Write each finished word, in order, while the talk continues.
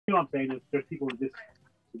know what I'm saying? There's people who just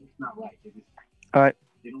it's not right. All right.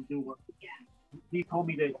 They don't do work. He told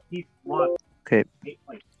me that he wants. Okay.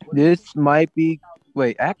 This might be.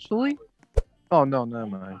 Wait, actually? Oh no, never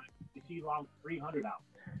mind. She's around 300 out.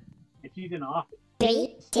 And she's in office.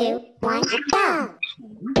 3, 2, 1, go!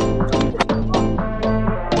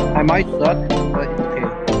 I might suck, but it's okay.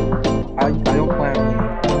 I don't plan on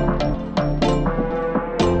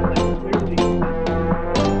winning.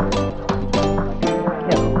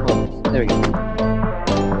 Yeah, well, there we go.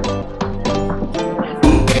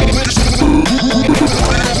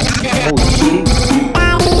 Oh, shit.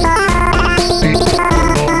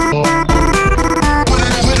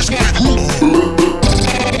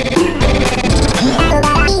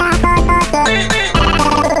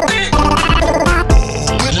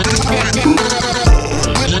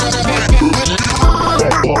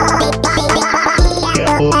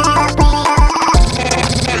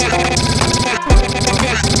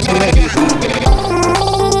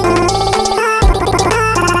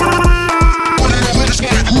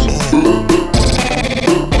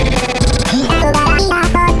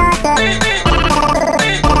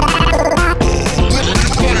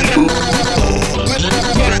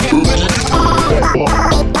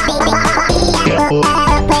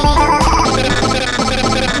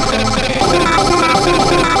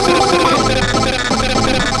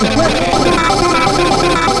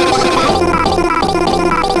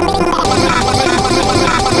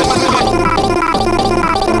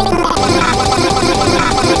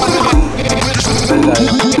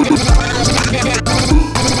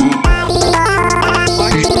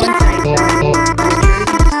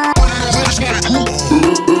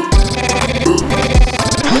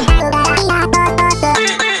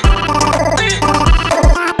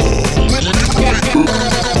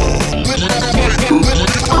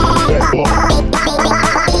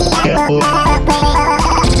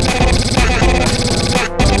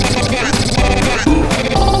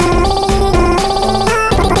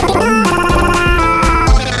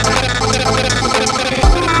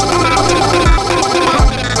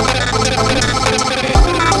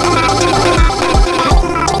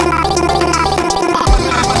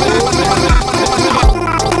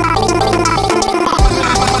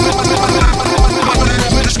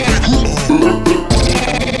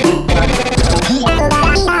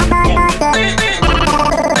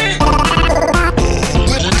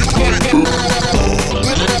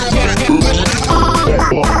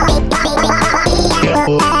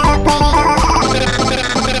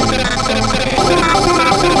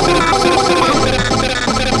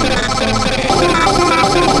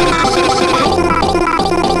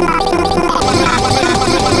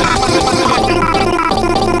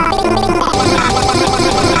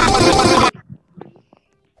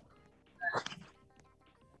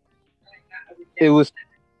 It was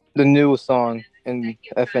the newest song in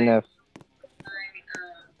FNF.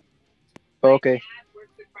 Okay.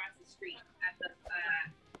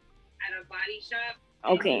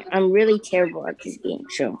 Okay, I'm really terrible at this game,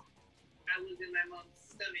 so. I was in my mom's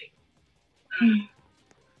stomach.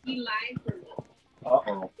 He lied for me.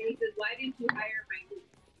 Uh-oh. He says, why didn't you hire my niece?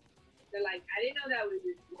 They're like, I didn't know that was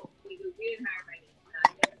his niece. He goes, we didn't hire my niece.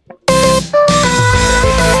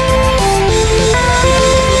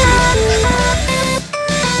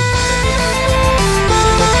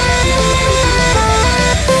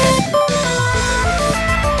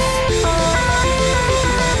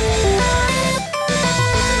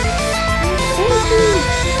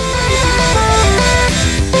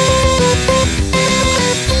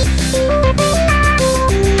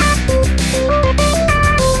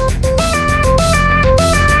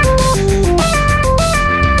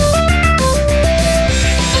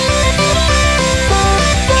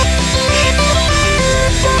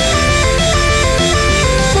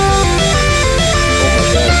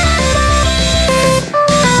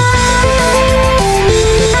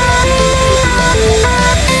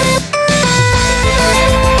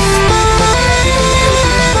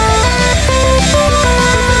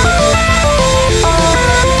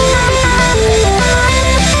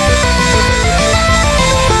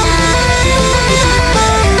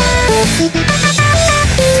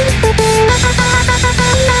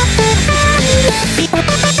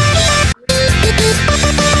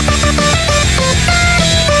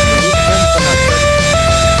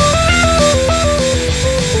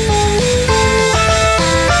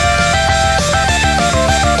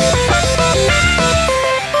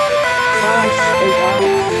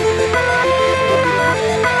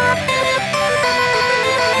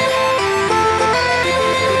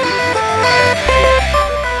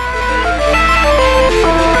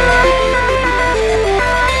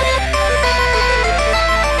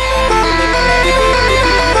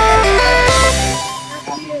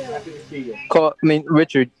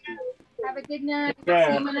 Richard. Have a good night.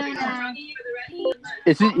 Yeah. See you later.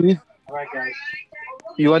 Is it easy? All right, guys.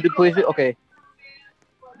 You want to play it? Okay.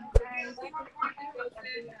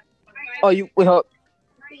 Oh, you wait. Hold.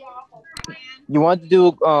 You want to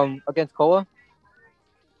do against Koa?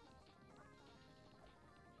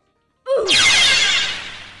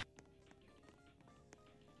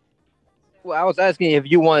 Well, I was asking if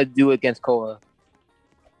you want to do it against Koa.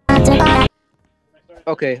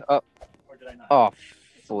 Okay. Or did I not? Oh,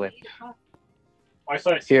 flip. I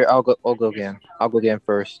saw it. Here, I'll go again. I'll go again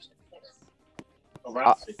first.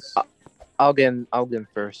 Around 6. I'll get in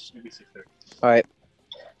first. Maybe 6:30. All right.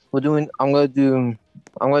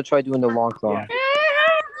 I'm gonna try doing the long song. Yeah.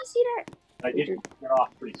 I see that. I did get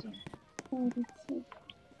off pretty soon.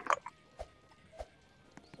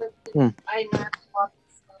 I knocked off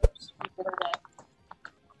the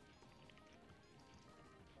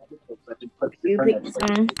You pick the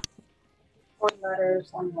song. 4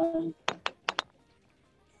 letters on one.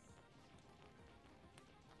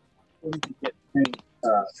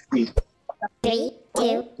 Speed. 3,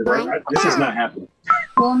 2, 1. This is not happening.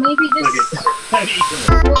 Well, maybe this. Okay.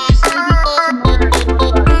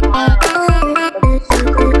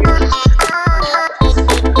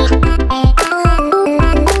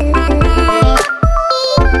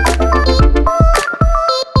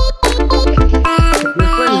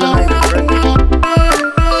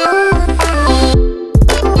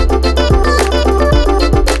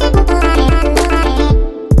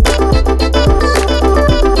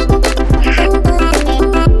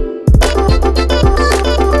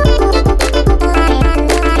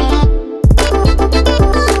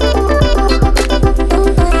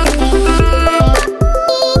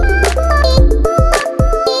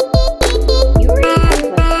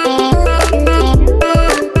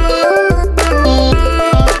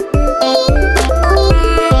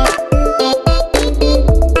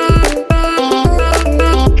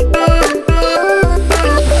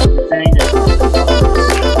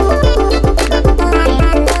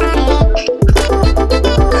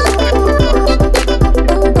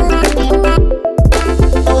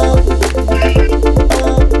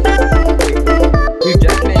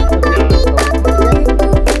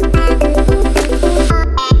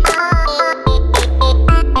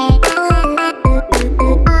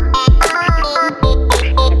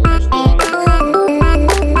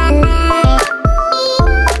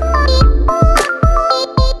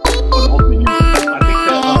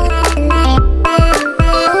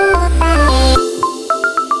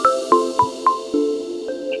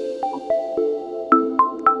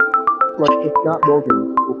 Like it's not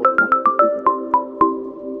Logan,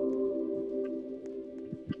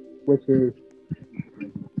 which is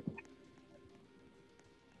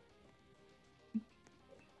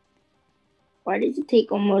Why did it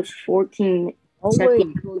take almost 14 oh seconds?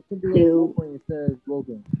 wait, so it can be to when it says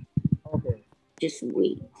Logan. Okay, just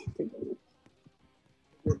wait?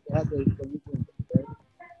 it had the weekend, right?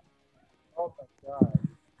 Oh my god.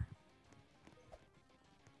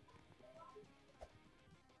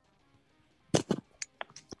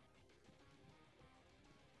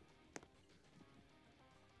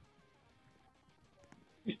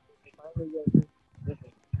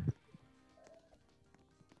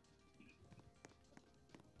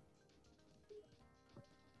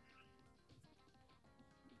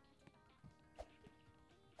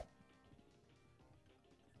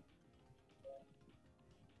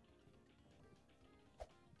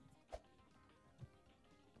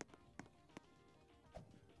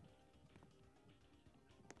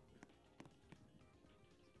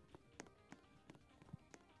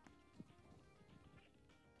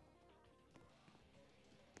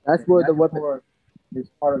 That's where the weapon is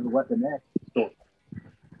part of the Weapon X story.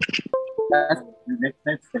 That's the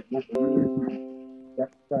next thing.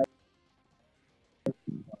 That's right.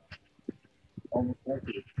 Almost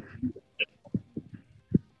everything.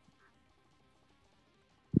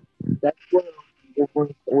 That's where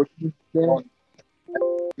Wolverine 14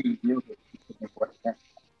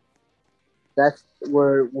 That's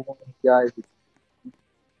where Wolverine dies.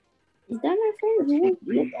 Is that my friend?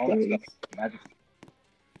 Read all that stuff. Magic.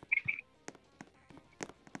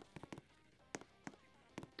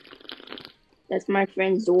 That's my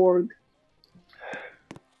friend Zorg.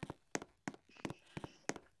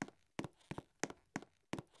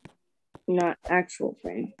 Not actual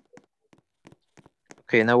friend.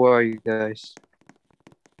 Okay, now where are you guys?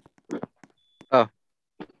 Oh.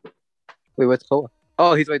 Wait, what's Koa?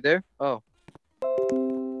 Oh, he's right there? Oh.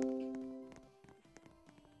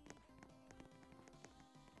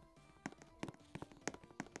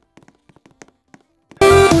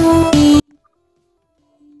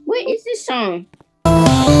 What is this song?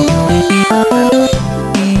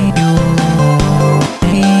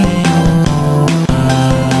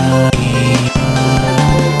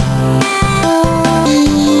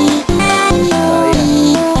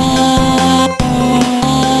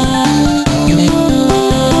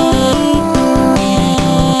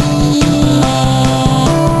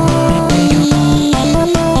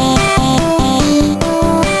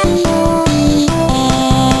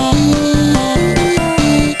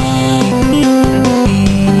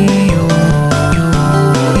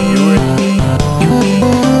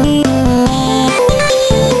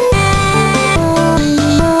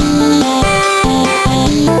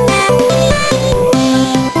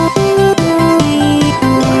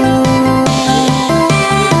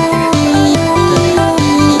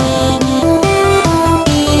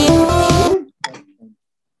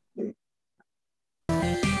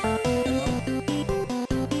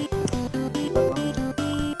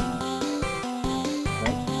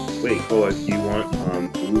 Wait, Koa, do you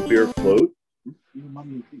want root beer float?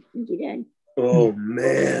 You did. Oh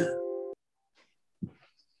man.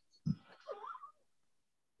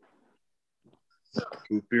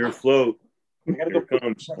 Root beer float. Here it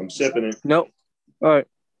comes. I'm sipping it. No. All right.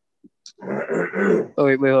 Oh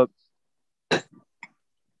wait, hold up.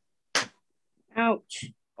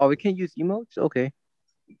 Ouch. Oh, we can't use emotes. Okay.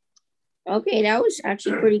 Okay, that was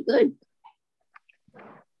actually pretty good.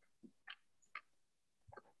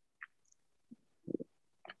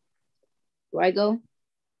 Do I go?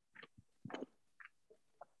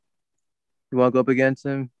 You want to go up against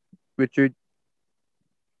him, Richard?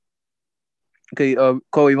 Okay.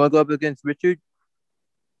 Cole, you want to go up against Richard?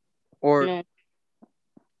 Or No.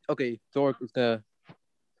 okay, Zork is gonna.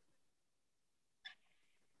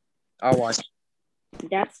 I'll watch.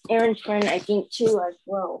 That's Aaron's friend, I think, too, as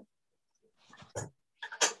well.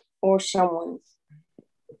 Or someone's.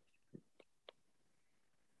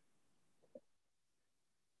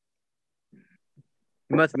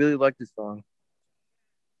 You must really like this song.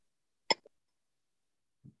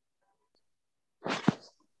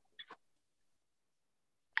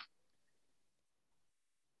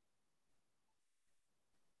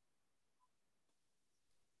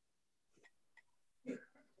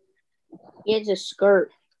 He has a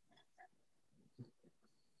skirt.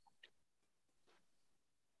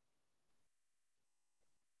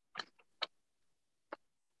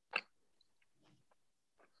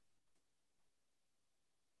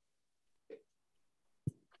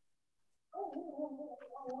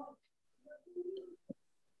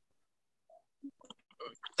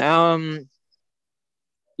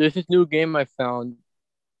 There's this new game I found.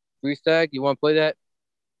 Freestag, you want to play that?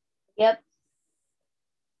 Yep.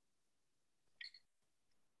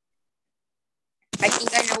 I think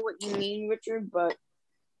I know what you mean, Richard, but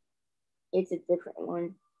it's a different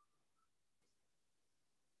one.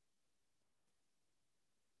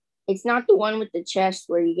 It's not the one with the chest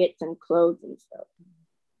where you get some clothes and stuff.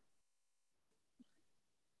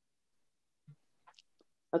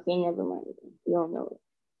 Okay, never mind. You don't know it.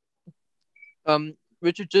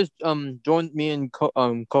 Richard just joined me in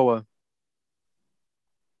Koa.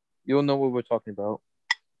 You'll know what we're talking about.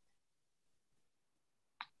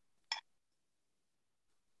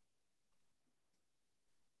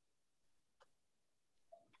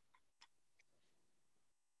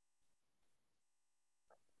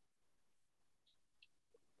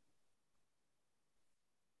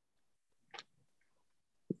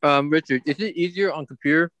 Richard, is it easier on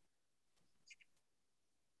computer?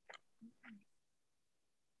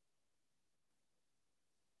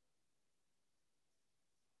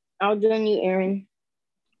 I'll join you, Aaron.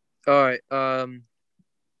 All right. I'm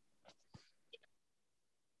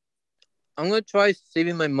gonna try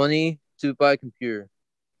saving my money to buy a computer.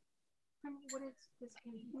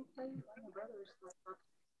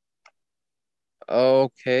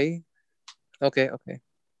 Okay. Okay. All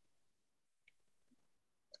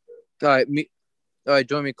right. All right.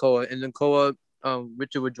 Join me, Koa, and then Koa.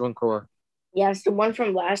 Richard would join Koa. Yeah, it's the one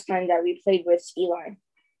from last time that we played with Eli.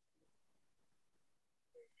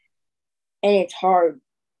 And it's hard.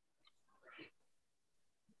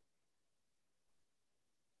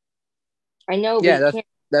 I know. Yeah, but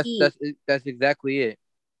that's exactly it,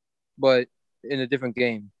 but in a different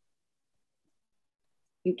game.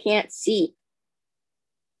 You can't see.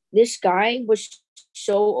 This guy was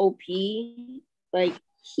so OP. Like,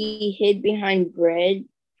 he hid behind bread.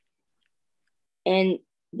 And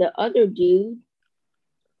the other dude,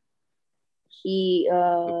 he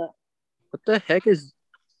What the heck is?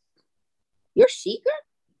 Your Seeker?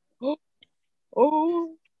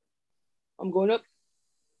 Oh, I'm going up.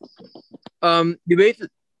 You basically.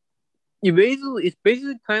 It's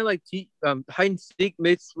basically kind of like hide and seek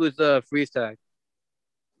mixed with freeze tag.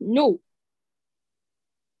 No.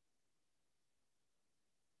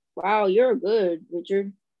 Wow, you're good,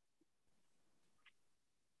 Richard.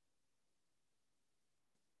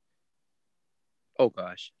 Oh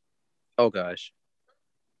gosh. Oh gosh.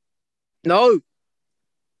 No.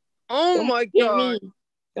 Oh Someone my get god. me.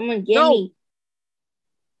 Someone get No. me.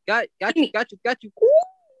 Got Get you. me. Got you.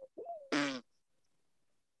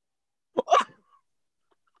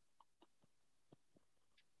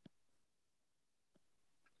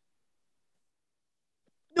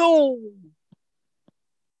 No.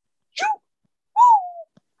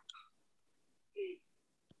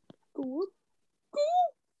 Go.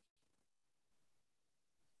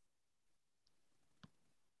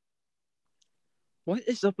 What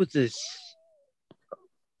is up with this?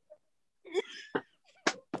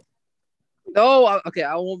 No, okay,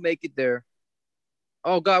 I won't make it there.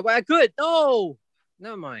 Oh god, well, I could. No,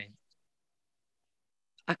 never mind.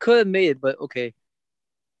 I could have made it, but okay.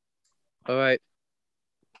 All right.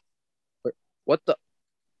 Wait, what the?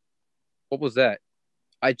 What was that?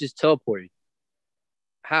 I just teleported.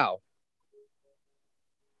 How?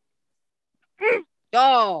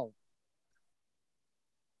 Oh,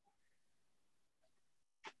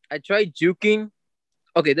 I tried juking.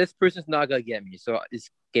 Okay, this person's not gonna get me, so it's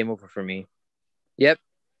game over for me. Yep.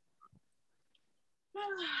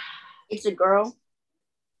 It's a girl.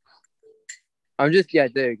 I'm just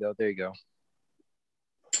There you go. There you go.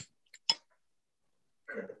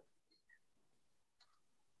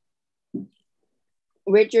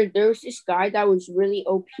 Richard, there was this guy that was really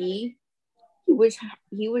OP. He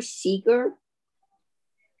was Seeker,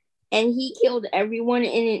 and he killed everyone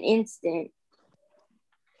in an instant.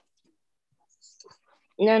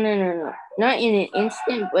 No, not in an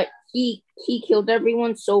instant, but he killed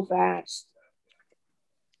everyone so fast.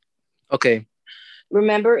 Okay.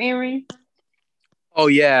 Remember, Aaron? Oh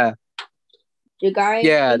yeah. The guy.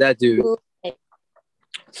 Yeah, that dude. That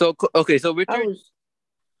So Richard, was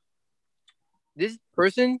this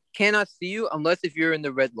person cannot see you unless if you're in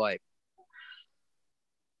the red light.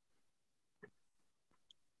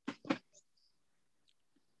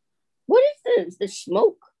 What is this? The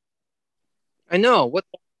smoke. I know. What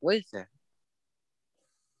is that?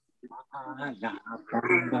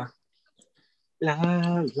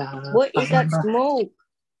 What is that smoke?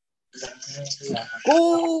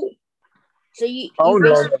 Go. So you Oh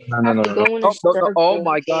basically no. have to go in a Oh, no. circle. Oh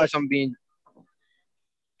my gosh, I'm being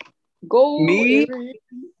Go. Me? Aaron.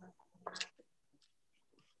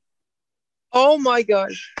 Oh my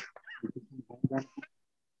gosh.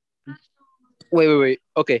 Wait.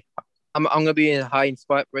 Okay. I'm gonna be in a hiding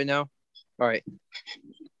spot right now. All right.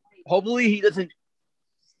 Hopefully he doesn't.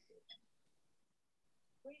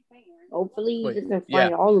 Hopefully he Wait, doesn't yeah.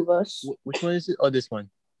 find all of us. Which one is it? Oh, this one.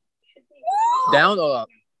 Down or up?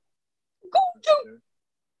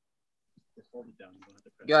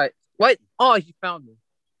 Got it. What? Oh, he found me.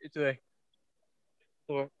 It's okay.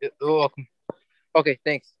 You're welcome. Okay,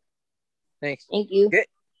 thanks. Thank you. Okay,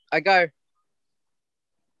 I got her.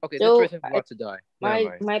 Okay, So, this person's about to die. Never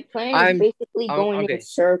mind. My plan I'm- is basically going okay. in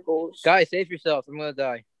circles. Guys, save yourself. I'm gonna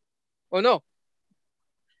die. Oh no.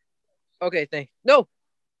 Okay, thanks. No.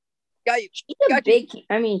 Got you. She's a Got you. big.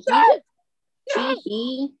 I mean,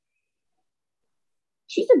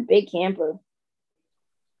 she's a big camper.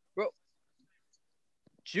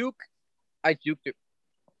 Juke. I juked her.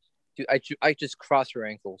 Dude, I just crossed her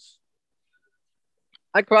ankles.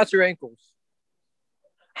 I crossed her ankles.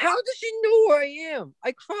 How does she know where I am?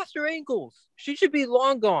 I crossed her ankles. She should be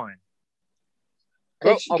long gone.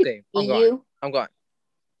 Bro, She could okay, see you. I'm gone.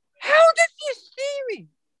 How did she see me?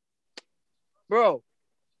 Bro.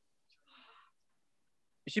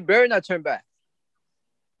 She better not turn back.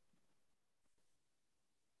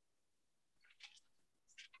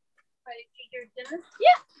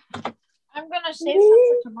 Yeah. I'm gonna save some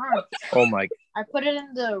for tomorrow. Oh my. I put it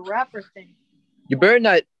in the wrapper thing. You better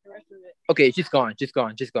not. The rest of it. Okay, she's gone. She's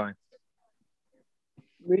gone.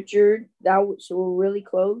 Richard, so we're really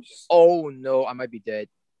close. Oh no, I might be dead.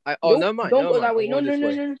 Nope, never mind. Don't never go mind. that way. I'm No. going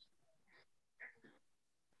this way.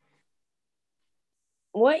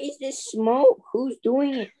 What is this smoke? Who's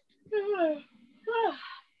doing it?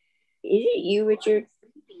 Is it you, Richard?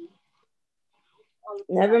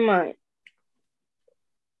 Never mind.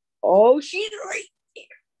 Oh, she's right there.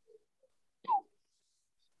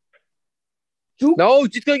 No,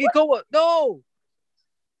 just gonna get Koa. No.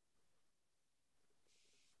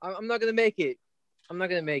 I'm not gonna make it.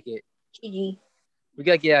 GG. We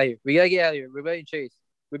gotta get out of here. We're being chased.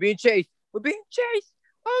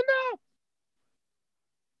 Oh no.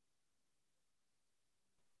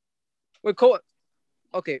 Wait, Cole.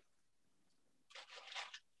 Okay.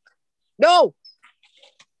 No.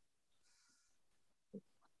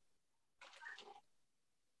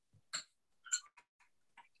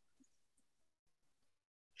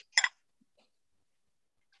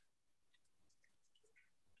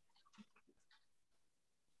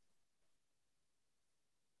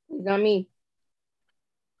 It's not me.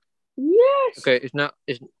 Yes. Okay, it's not.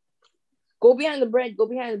 It's. Go behind the bread. Go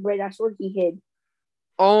behind the bread. That's where he hid.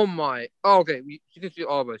 Oh my. Oh, okay, you can see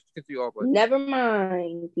all of us. You can see all of us. Never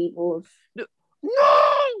mind, people. No.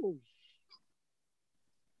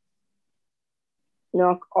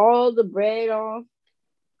 Knock all the bread off.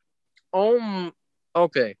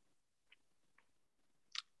 Okay.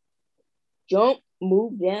 Jump.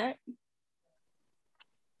 Move that.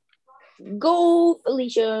 Go,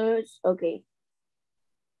 Felicia's. Okay.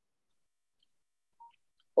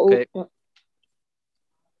 Oh, Okay. no.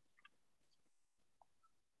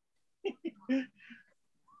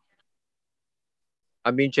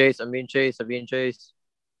 I'm being chased. I'm being chased. I'm being chased.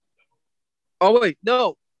 Oh wait,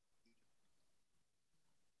 no.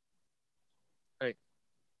 Hey,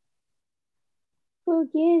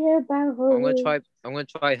 Forget about her. I'm gonna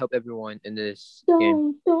try help everyone in this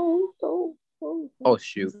game. Don't. Oh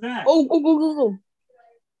shoot. Oh, go.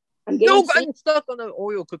 I'm getting No, sick. I'm stuck on the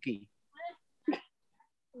Oreo cookie.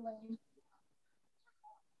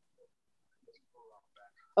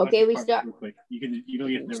 Okay, we stop. Real quick. You can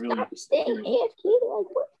really. Stop staying AFK. Like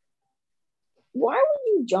what? Why would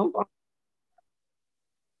you jump on?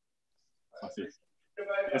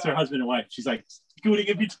 That's her husband and wife. She's like scooting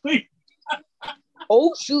in between.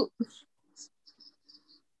 Oh shoot!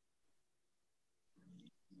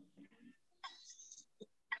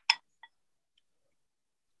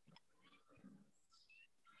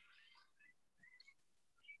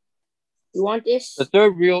 You want this? The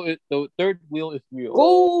third wheel is real.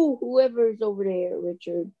 Go, whoever's over there,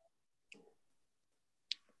 Richard.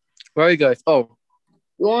 Where are you guys? Oh,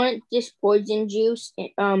 You want this poison juice?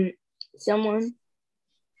 Someone.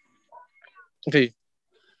 okay.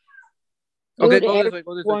 Dude, Okay, go this way.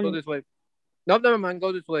 Go this way. Go everyone- this way. Nope, never mind.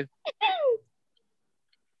 Go this way.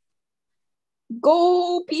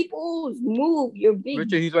 Go, peoples, move your big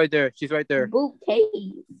Richard, he's right there. She's right there. bouquets.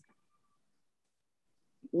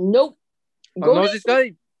 Nope. Oh Go no, this this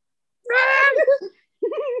guy.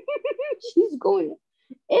 She's going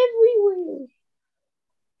everywhere.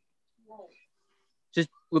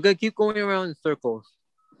 We're gonna keep going around in circles.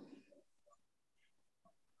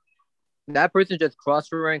 That person just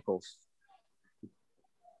crossed her ankles.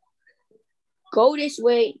 Go this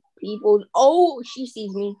way, people. Oh, she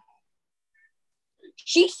sees me.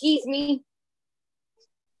 She sees me.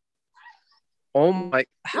 Oh my!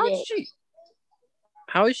 How Yeah. did she?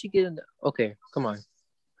 How is she getting? Okay, come on.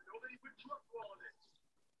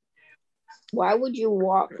 Why would you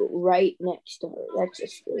walk right next to her? That's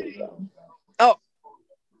just really dumb. Oh.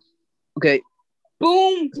 Okay,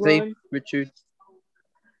 Boom! save Run. Richard.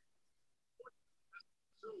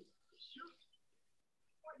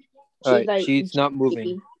 All right, like, she's not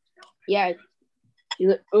moving. Yeah. She's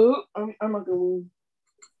like, oh, I'm not going.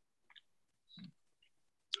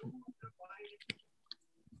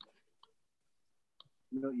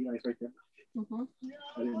 You know, you guys right there. Mm-hmm.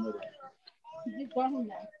 I didn't know that. You got him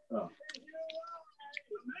there. Oh.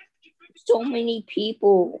 So many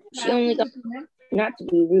people. She only got, not to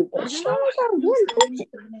be rude, but she only got one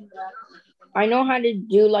person. I know how to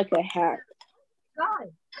do like a hack,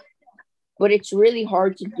 but it's really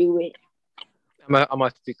hard to do it. I'm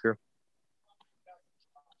a speaker.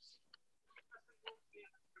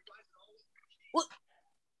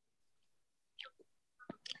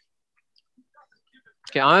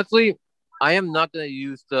 Okay, honestly, I am not gonna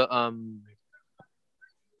use the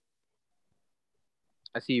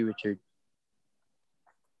I see you, Richard.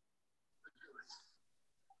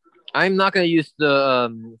 I'm not gonna use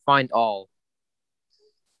the find all.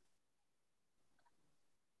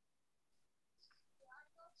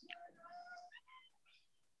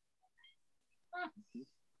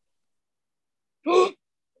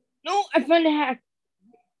 No, I found a hack.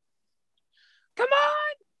 Come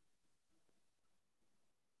on!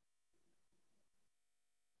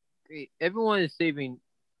 Great, everyone is saving.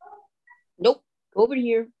 Nope. Go over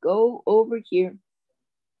here. Go over here.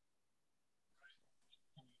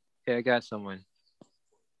 Okay, I got someone.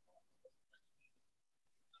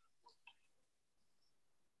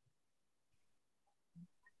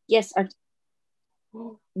 Yes,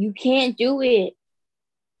 you can't do it.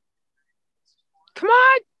 Come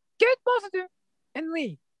on, get both of them and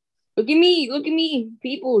leave. Look at me.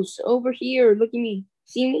 People's over here. Look at me.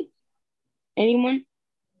 See me? Anyone?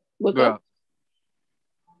 Look Bro. up.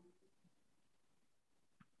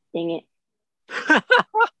 Dang it.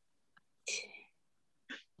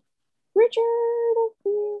 Richard,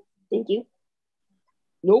 okay. Thank you.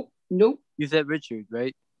 Nope. You said Richard,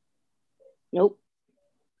 right? Nope.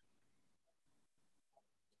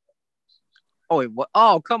 Oh wait, what?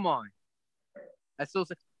 Oh, come on. I still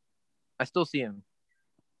see him.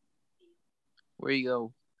 Where you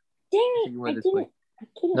go? Dang I it. think you went I this way.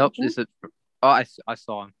 couldn't Nope, jump. this is. Oh, I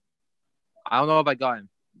saw him. I don't know if I got him.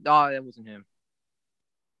 No, that wasn't him.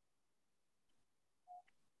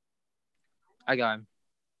 I got him.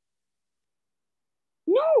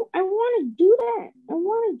 No, I want to do that. I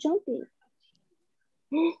want to jump it.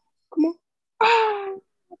 Come on. Ah.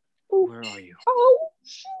 Oh. Where are you? Oh,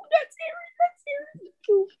 shoot. That's Aaron.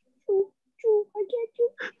 Choo. I get you.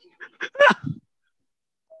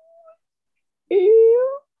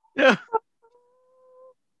 Ew. Yeah.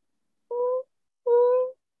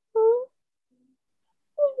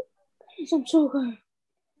 I'm so good.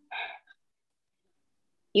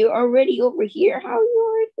 You're already over here. How are you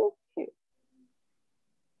already over here?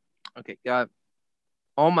 Okay, got it.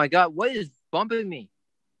 Oh my God, what is bumping me?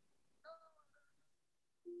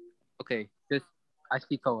 Okay, I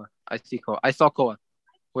see Koa. I saw Koa.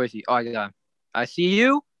 Where is he? Oh, I got him. I see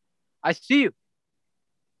you.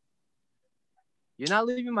 You're not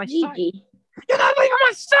leaving my side. GG. You're not leaving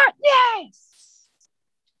my side. Yes.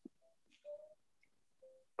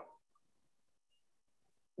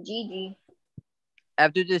 GG.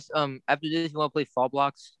 After this, you want to play Fall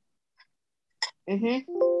Blocks?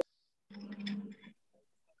 Mm-hmm.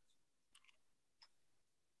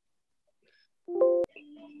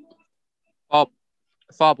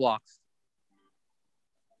 Fall Blocks.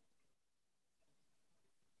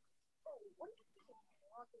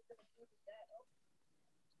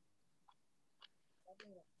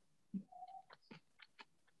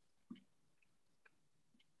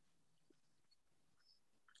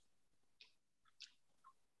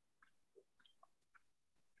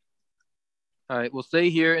 All right, we'll stay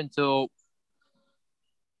here until.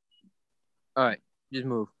 All right, just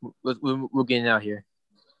move. We're getting out here.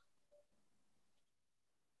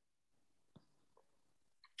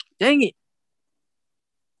 Dang it!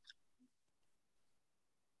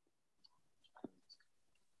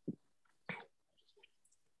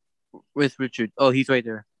 Where's Richard? Oh, he's right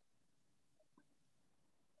there.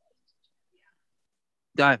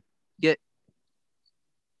 Dive. Get.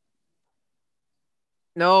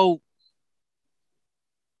 No.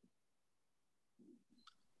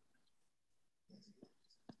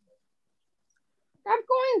 Stop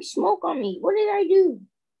going smoke on me. What did I do?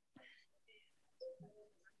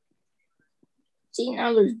 See,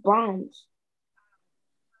 now there's bombs.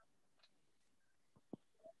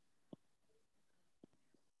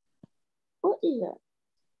 What is that?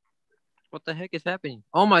 What the heck is happening?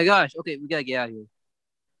 Oh my gosh. Okay, we gotta get out of here.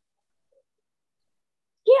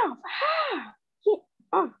 Get off. Ah! Get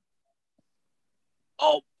off.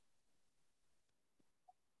 Oh.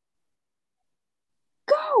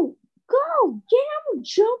 Go. Get out.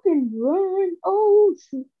 Jump and run. Oh,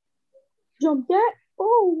 shoot. Jump that.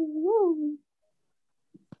 Oh, whoa.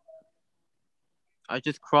 I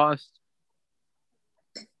just crossed.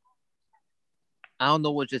 I don't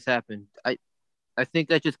know what just happened. I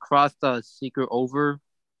think I just crossed a secret over.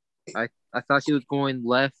 I thought she was going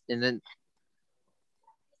left and then.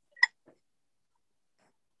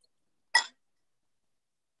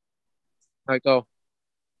 All right, go.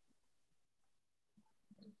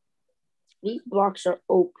 These blocks are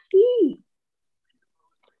OP. You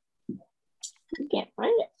can't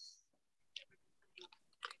find it.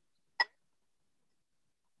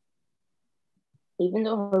 Even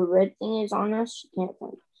though her red thing is on us, she can't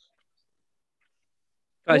find us.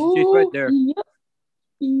 Guys, she's right there.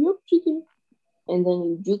 Yep, she can. And then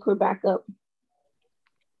you juke her back up.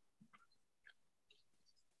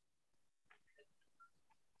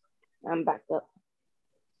 I'm back up.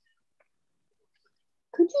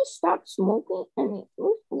 Could you stop smoking? I mean,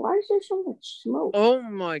 why is there so much smoke? Oh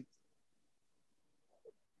my.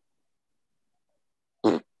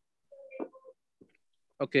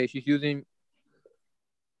 Okay, she's using.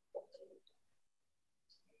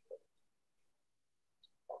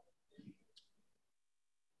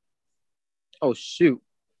 Oh shoot.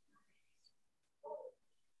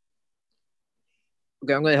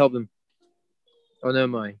 Okay, I'm gonna help him. Oh, never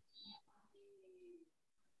mind.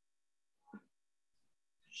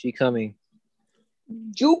 She coming.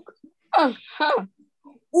 Juke. Uh-huh.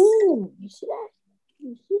 Ooh, you see that?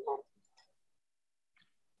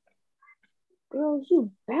 Girls,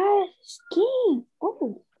 you bad skin.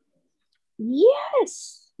 Oh.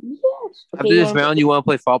 Yes. Okay, After this round, you want to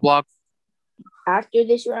play Fall Block? After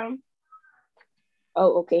this round?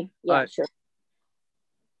 Oh, okay. Yeah, Alright. sure.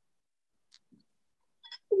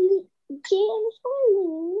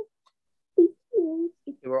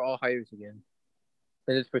 They were all hires again.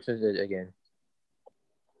 And this person did it again.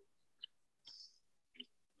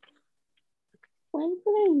 When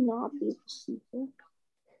could I not be the seeker?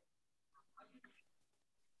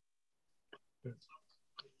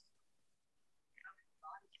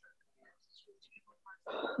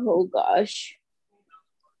 Oh gosh.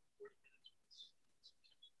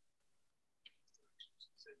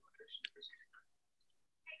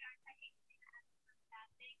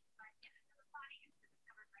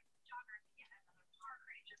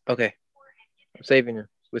 Okay. I'm saving her.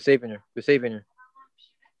 We're saving her. We're saving her.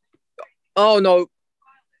 Oh no.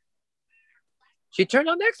 She turned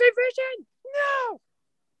on X-ray vision. No.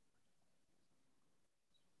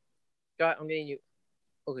 God, I'm getting you.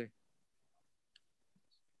 Okay.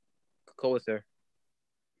 Go with her.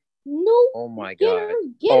 No. Oh my Get god. her,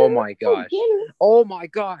 get Oh her. my gosh. Get her. Oh my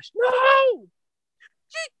gosh.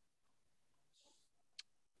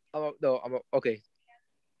 No. Okay.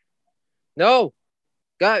 No.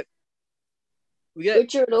 God. We got.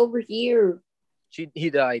 Richard, over here. He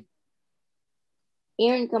died.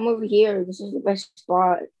 Aaron, come over here. This is the best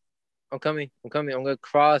spot. I'm coming. I'm gonna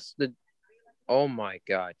cross the. Oh my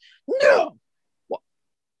god. No. What?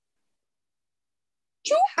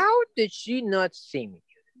 How did she not see me?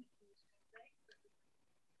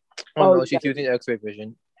 Oh no, she's using X-ray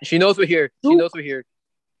vision. She knows we're here. She knows we're here.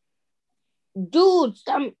 Dude,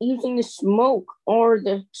 stop using the smoke or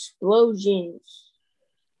the explosions.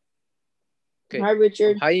 Okay. Hi,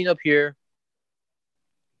 Richard. I'm hiding up here.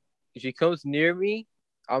 If she comes near me,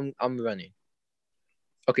 I'm running.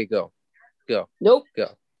 Okay, go. Nope.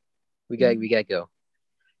 Go. We gotta go.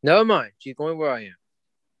 Never mind. She's going where I am.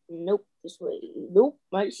 Nope. This way. Nope.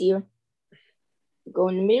 Right here. Go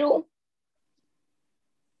in the middle.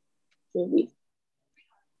 Dude.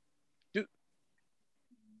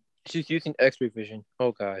 She's using X-ray vision.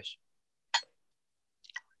 Oh gosh.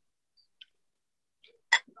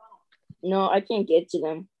 No, I can't get to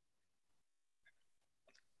them.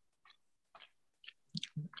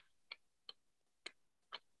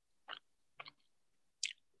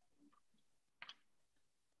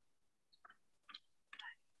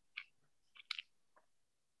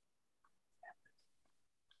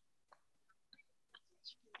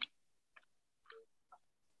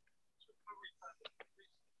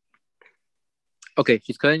 Okay,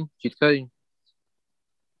 she's cutting.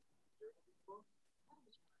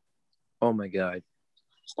 Oh my god.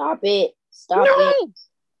 Stop it. Stop it.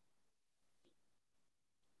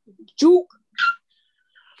 Juke.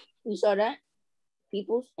 You saw that?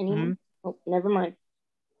 Peoples? Anyone? Oh, never mind.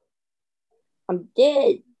 I'm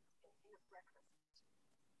dead.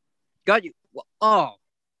 Got you. Oh.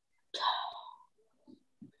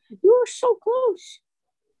 You were so close.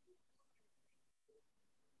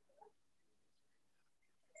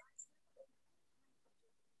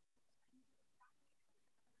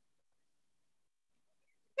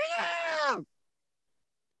 Yeah.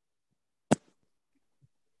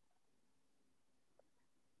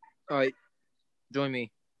 All right. Join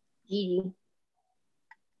me. GG.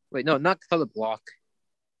 Wait, no, not color block.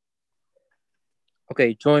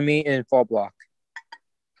 Okay, join me in fall block.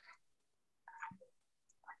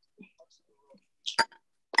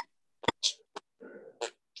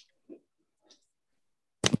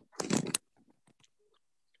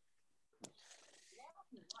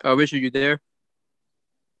 Richard, you there?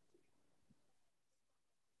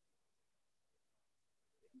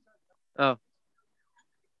 Oh.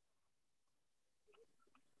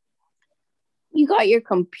 You got your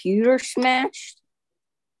computer smashed?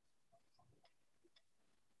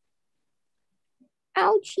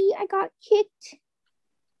 Ouchie, I got kicked.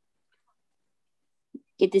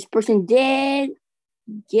 Get this person dead.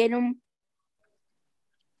 Get him.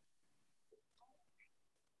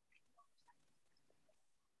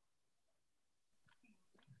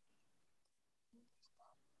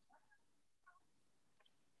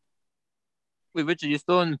 Wait, Richard, you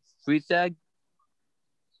still in freeze tag?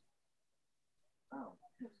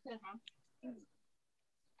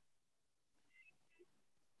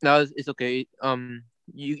 No, it's okay.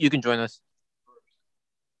 You can join us.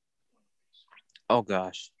 Oh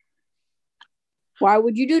gosh. Why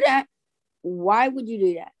would you do that? Why would you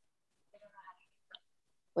do that?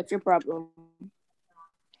 What's your problem?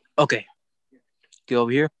 Okay. Get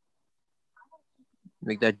over here.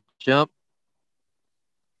 Make that jump.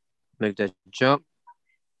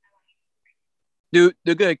 Dude,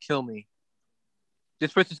 they're gonna kill me.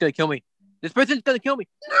 This person's gonna kill me.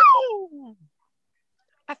 No!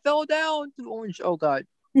 I fell down to orange. Oh god.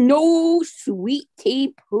 No, sweet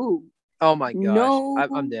tea poo. Oh my gosh. No.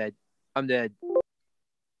 I'm dead. I'm dead.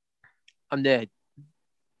 I'm dead.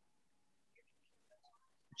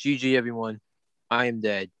 GG, everyone. I am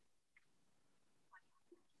dead.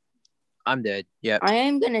 I'm dead. Yep. I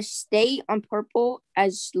am gonna stay on purple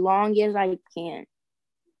as long as I can.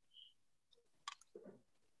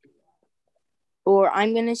 Or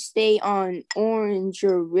I'm gonna stay on orange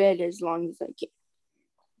or red as long as I can.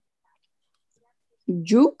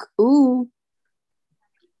 Juke. Ooh.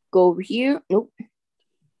 Go over here. Nope.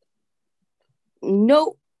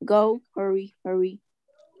 Nope. Go. Hurry. Hurry.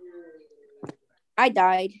 I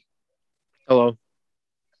died. Hello.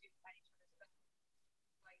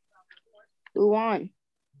 Who won?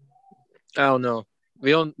 I don't know.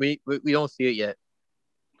 We don't see it yet.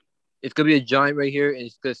 It's gonna be a giant right here, and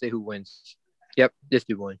it's gonna say who wins. Yep, this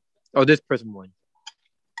dude won. Oh, this person won.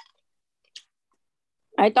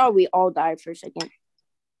 I thought we all died for a second.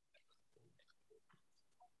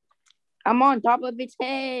 I'm on top of its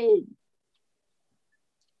head.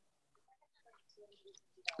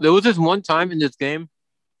 There was this one time in this game.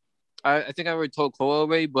 I think I already told Cole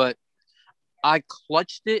already, but I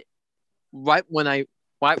clutched it right when I.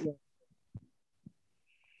 How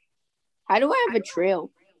do I have a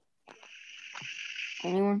trail?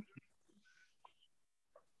 Anyone?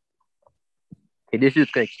 Hey, this is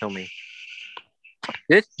gonna kill me.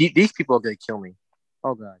 These people are gonna kill me.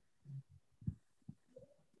 Oh god.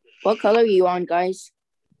 What color are you on, guys?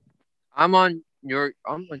 I'm on your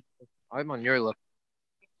level.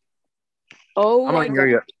 Oh, I'm on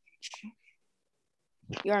your.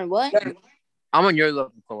 You're on what? I'm on your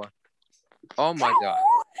level, Koa. Oh my god.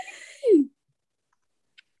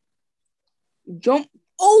 Jump.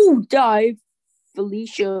 Oh, dive.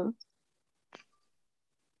 Felicia.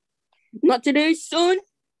 Not today, son.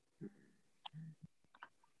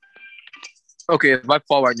 Okay, if I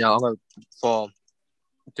fall right now, I'm gonna fall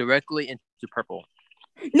directly into purple.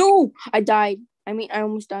 No, I died. I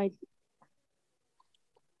almost died.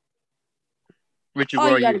 Richard, Oh,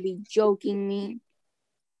 where are you gotta you? be joking me.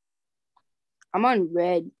 I'm on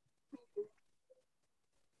red.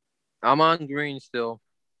 I'm on green still.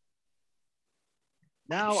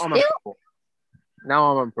 Now I'm on purple.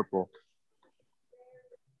 Now I'm on purple.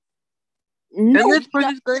 No, And this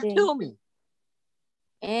person's gonna kill me.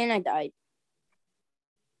 And I died.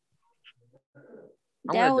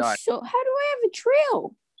 I'm That gonna was die. so. How do I have a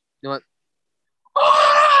trail? You know what?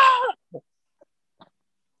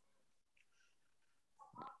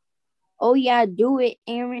 Oh yeah, do it,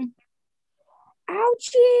 Aaron.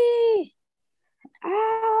 Ouchie!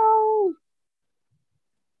 Ow!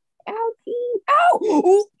 Ouchie! Ow!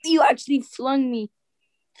 Ooh, you actually flung me.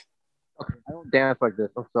 Okay, I don't dance like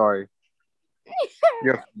this. I'm sorry.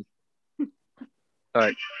 You're all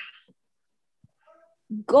right.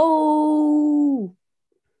 Go!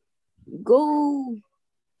 Go!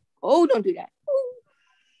 Oh, don't do that.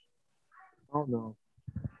 Oh no.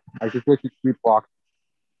 I just wish you 3 blocks.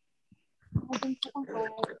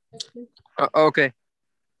 Okay.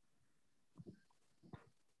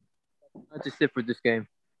 That's just it for this game.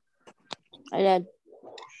 I did.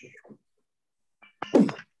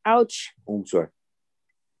 Ouch. Oh, sorry.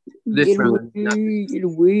 This Get round, away, not this. get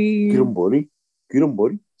away. Get him, buddy. Get him,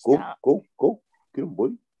 buddy. Go, Stop. go, go. Get him,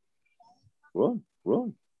 buddy. Run,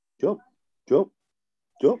 run. Jump, jump,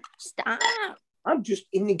 jump. Stop. I'm just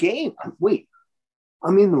in the game. Wait.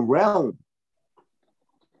 I'm in the realm.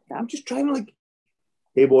 I'm just trying to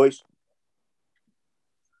hey, boys.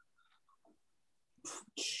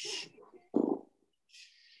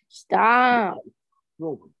 Stop.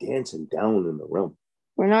 No, we're dancing down in the realm.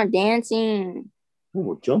 We're not dancing. Oh,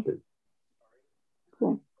 we're jumping.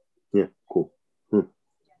 Cool. Yeah, cool. If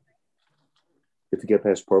you get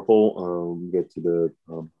past purple, you get to the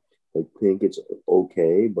pink, it's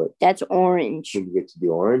okay, but That's orange. when you get to the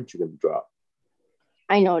orange, you're gonna drop.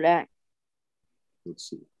 I know that. Let's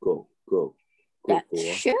see. Go. That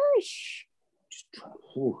Thor. shush. Just drop.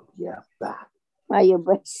 Oh, yeah, back. Wow, your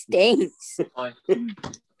breath stinks. Come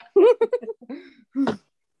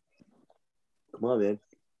on, man.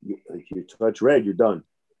 If you touch red, you're done.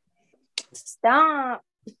 Stop.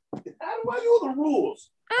 How do I know the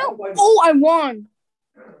rules? Ow. Oh, I won.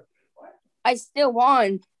 I still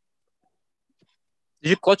won. Did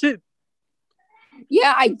you clutch it?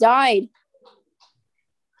 Yeah, I died.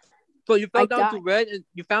 So you fell I down died. to red, and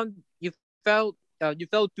you fell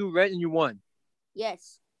through red, and you won.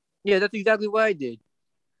 Yes, Yeah, that's exactly what I did.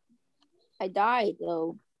 I died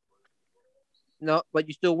though. No, but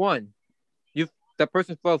you still won. That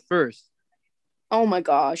person fell first. Oh my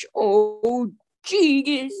gosh. Oh,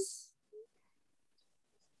 jeez.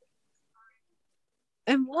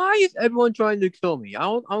 And why is everyone trying to kill me? I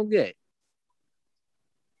don't get it.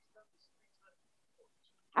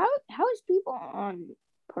 How is people on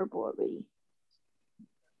purple already?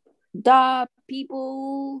 The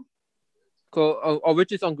people. Cool. Oh,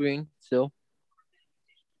 Rich is on green still.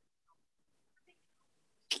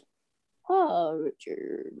 Oh,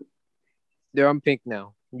 Richard. They're on pink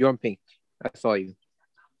now. You're on pink. I saw you.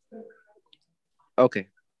 Okay.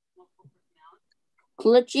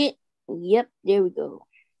 Clutch it. Yep, there we go.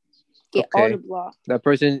 Get all Okay. the blocks. That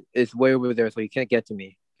person is way over there, so you can't get to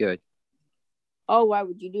me. Good. Oh, why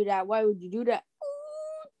would you do that? Why would you do that?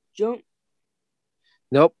 Ooh, jump.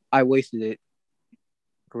 Nope, I wasted it.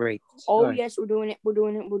 Great. Oh, Right. yes, we're doing it. We're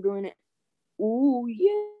doing it. We're doing it. Ooh,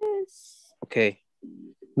 yes. Okay.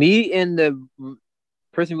 Me and the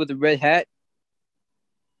person with the red hat.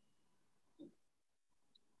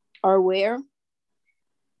 Are where?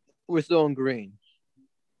 We're still on green.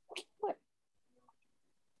 What?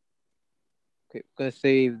 Okay, I'm gonna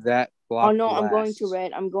save that block. Oh, no, I'm going last. to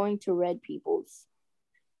red. I'm going to red, peoples.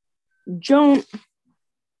 Jump.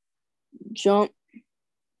 Jump.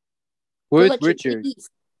 Where's Clutch it, Richard? please.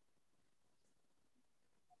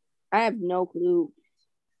 I have no clue.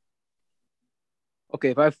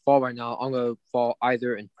 Okay, if I fall right now, I'm gonna fall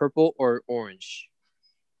either in purple or orange.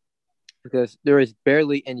 Because there is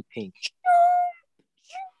barely any pink.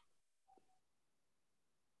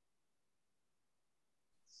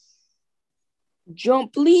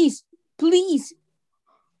 Jump, please. Please.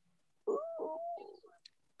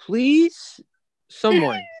 Please,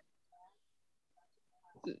 someone.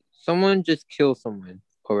 Someone just kill someone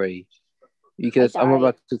already. Because I'm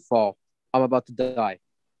about to fall. I'm about to die.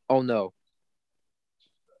 Oh no.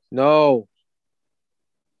 No.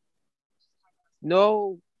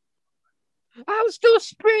 No. I'm still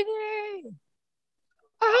sprinting.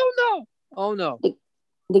 Oh no. Oh no.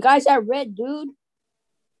 The guy's at red, dude.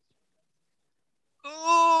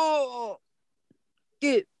 Oh.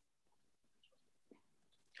 Get.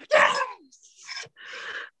 Yes!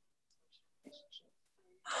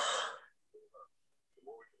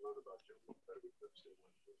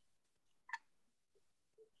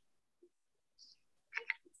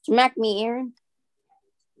 Smack me, Aaron.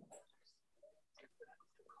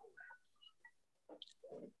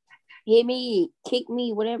 Hit me, kick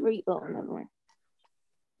me, whatever you. Oh, never mind.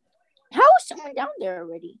 How is someone down there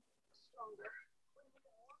already?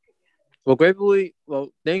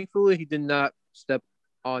 Thankfully, he did not step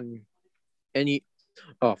on any.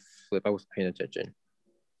 Oh, flip! I was paying attention.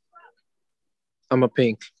 I'm a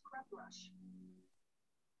pink.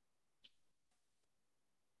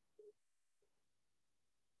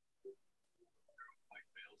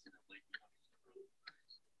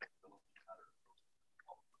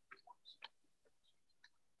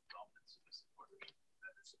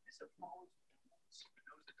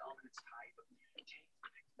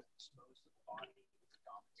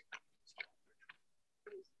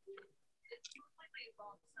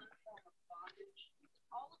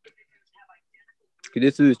 Okay,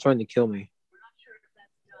 this dude is trying to kill me.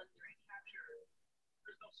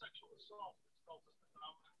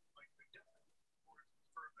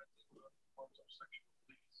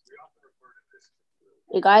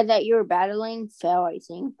 The guy that you were battling fell, I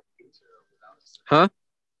think. Huh?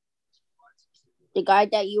 The guy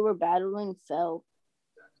that you were battling fell.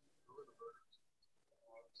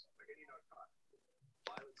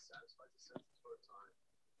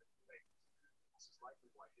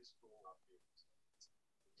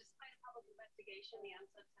 Despite a public investigation, the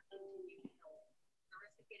unsubs have continued to kill. The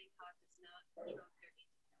risk of getting caught does not trump their need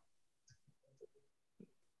to kill.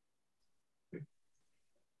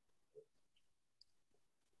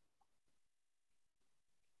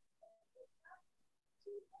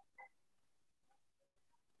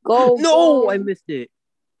 Go, No, go. I missed it.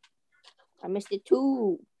 I missed it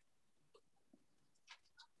too.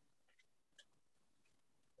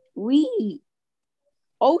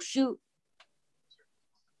 Oh, shoot.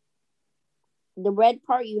 The red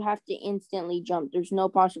part, you have to instantly jump. There's no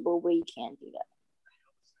possible way you can't do that.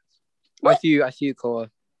 What? I see you,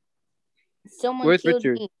 Koa. Someone Where's killed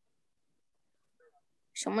Richard? me.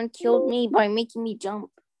 Someone killed me by making me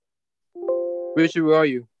jump. Richard, where are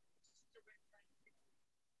you?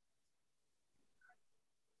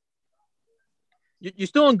 You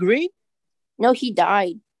still on green? No, he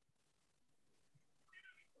died.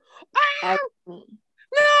 Ah! Me.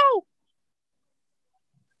 No!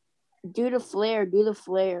 Do the flare. Do the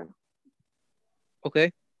flare.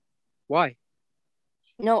 Okay. Why?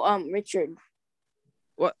 No, Richard.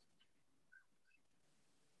 What?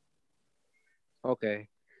 Okay.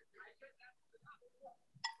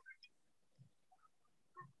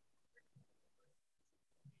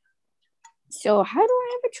 So how do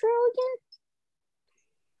I have a trail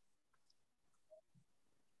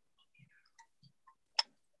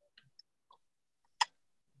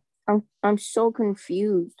again? I'm so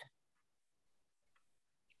confused.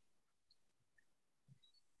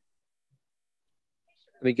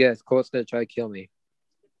 Let me guess. Colt's gonna try to kill me.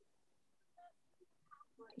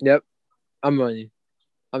 Yep. I'm running.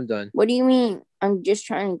 I'm done. What do you mean? I'm just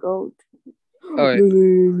trying to go. All right.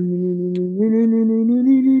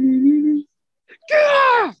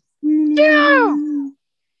 Yeah! Yeah!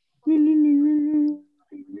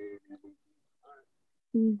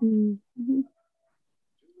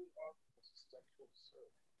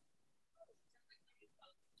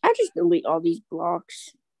 I just delete all these blocks.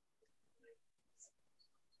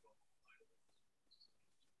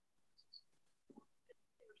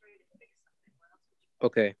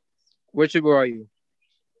 Okay. Richard, where are you?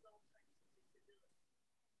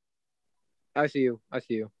 I see you. I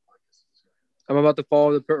see you. I'm about to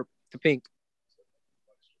follow the pink.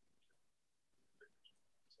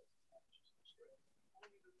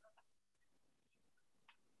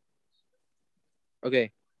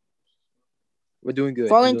 Okay. We're doing good.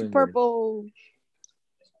 Fall into purple. Good.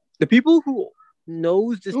 The people who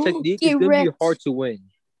knows this technique is going to be hard to win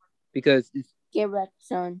because get wrecked,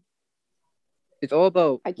 son. It's all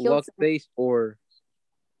about luck based or.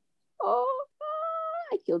 Oh,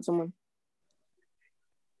 I killed someone.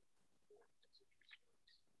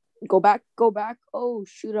 Go back. Oh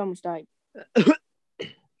shoot! I almost died.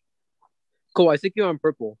 Cool. I think you're on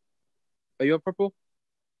purple. Are you on purple?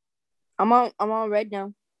 I'm on red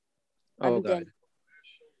now. Oh god. Dead.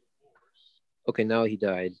 Okay, now he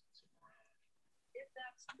died. If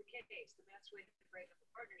that's the case, the best way to break up a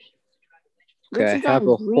partnership is to try to win. Okay, I have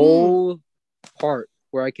a whole part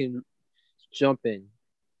where I can jump in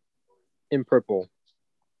purple.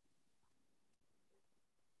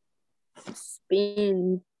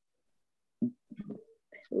 Spin.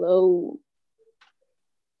 Low.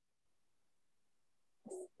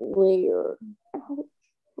 Layer.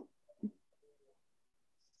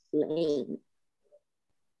 Lane.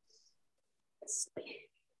 Spin.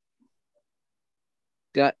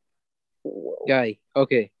 Guy.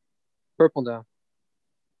 Okay. Purple now.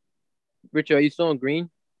 Richard, are you still on green?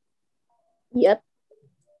 Yep.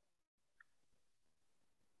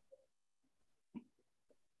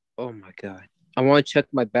 Oh my god. I want to check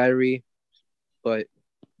my battery, but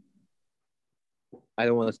I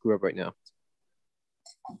don't want to screw up right now.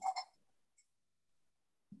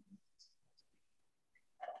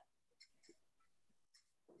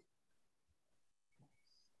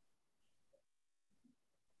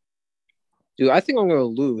 Dude, I think I'm going to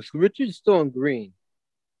lose. Richard's still on green.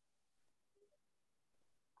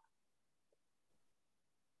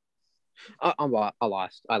 I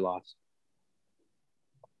lost.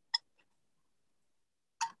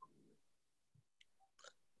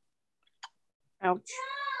 Ouch.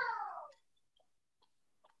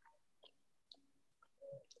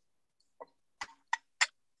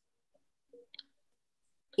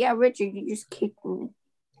 Yeah, Richard, you just kicked me.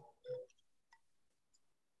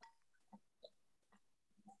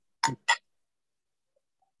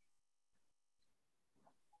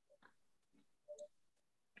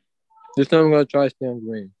 This time I'm going to try to stay on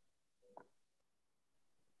green.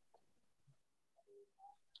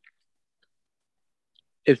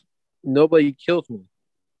 If nobody kills me.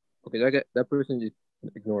 Okay, that person just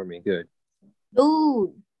ignored me. Good.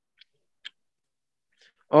 Dude.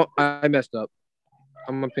 Oh, I messed up.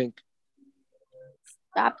 I'm on pink.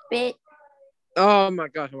 Stop it. Oh my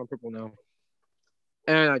gosh, I'm on purple now.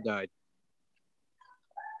 And I died.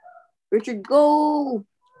 Richard, go.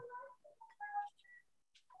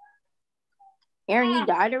 Aaron, you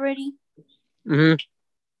died already? Mm-hmm.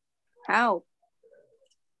 How?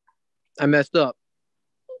 I messed up.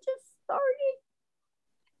 He just started.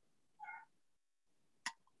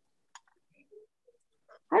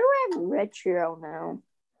 How do I have a red trail now?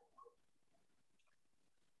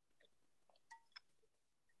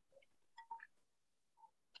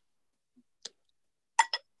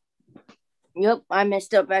 Yep, I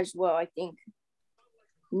messed up as well, I think.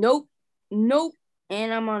 Nope.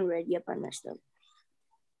 And I'm on red. Yep, I messed up.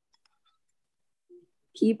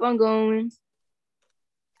 Keep on going.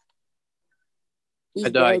 He's I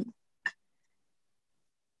died. Dead.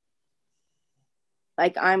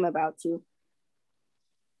 Like I'm about to.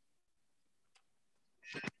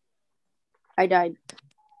 I died.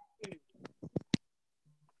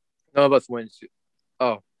 None of us wins.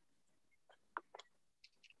 Oh.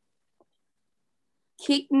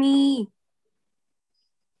 Kick me.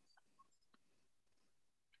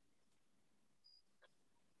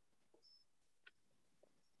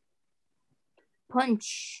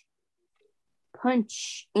 Punch.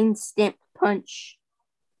 Punch. Instant punch.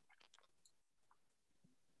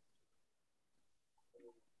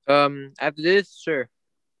 After this, sure.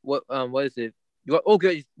 What is it?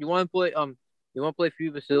 Okay, you want to play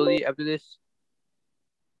Free Facility after this?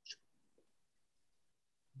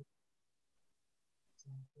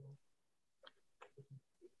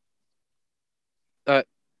 Alright.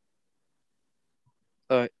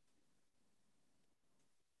 Alright.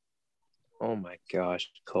 Oh my gosh,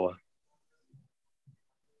 Koa.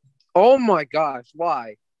 Oh my gosh,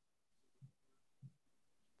 why?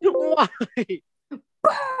 Why?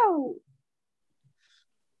 Wow.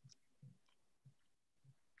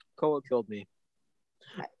 Koa killed me.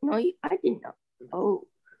 No, I didn't know.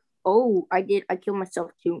 Oh, I did. I killed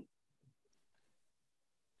myself too.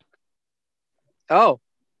 Oh.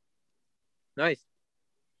 Nice.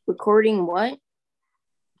 Recording what?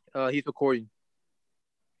 He's recording.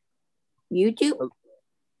 YouTube?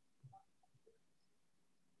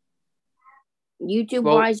 YouTube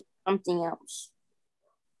Well, wise something else.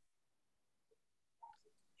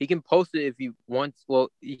 he can post it if he wants. Well,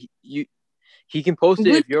 he can post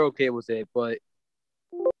it if you're okay with it, but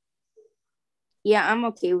yeah, I'm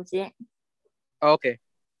okay with it. oh, okay.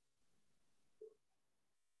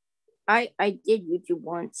 I did YouTube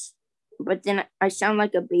once, but then I sound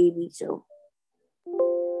like a baby, so.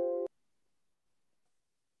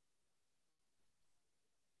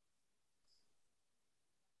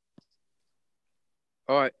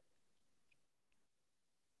 All right.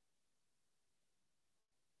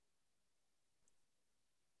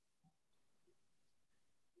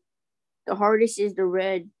 The hardest is the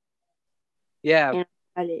red. Yeah. And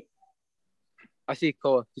I got it. I see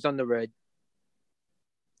Koa. He's on the red.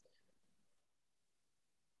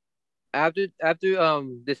 After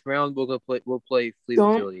this round, we'll play Fleet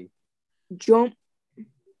Facility. Jump.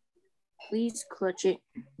 Please clutch it.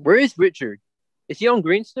 Where is Richard? Is he on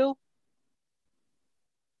green still?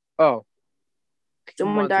 Oh.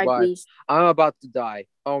 Someone die, please. I'm about to die.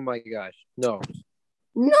 Oh my gosh. No.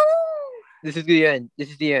 No. This is the end. This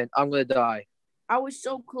is the end. I'm gonna die. I was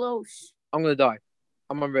so close. I'm gonna die.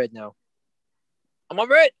 I'm on red now. I'm on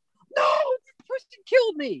red. No, this person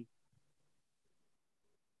killed me.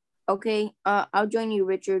 Okay, I'll join you,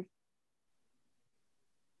 Richard.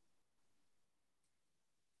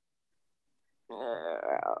 All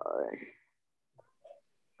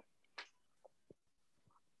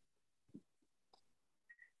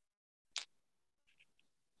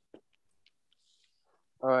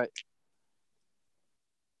right.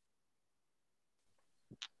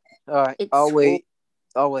 All right. I'll wait.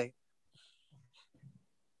 I'll wait.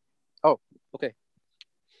 Oh, okay.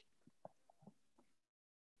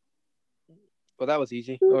 Well, that was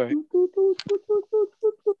easy. All right.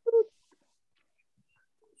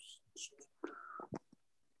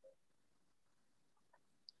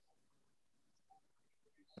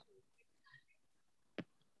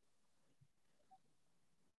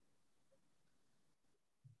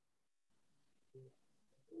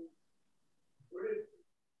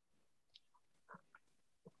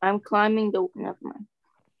 I'm climbing the. Never mind.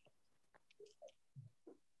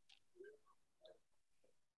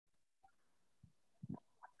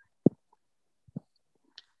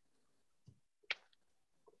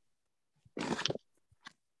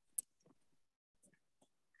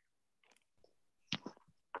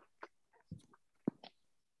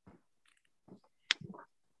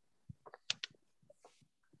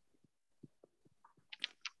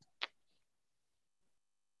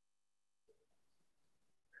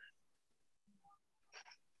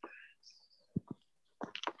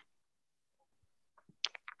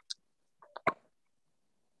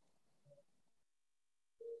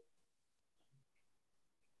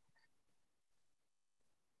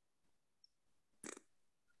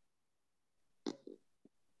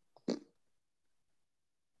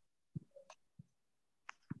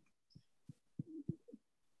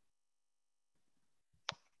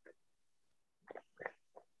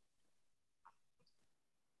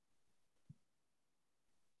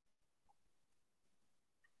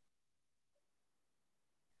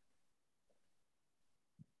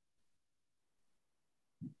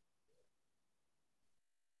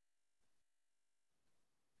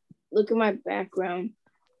 Look at my background.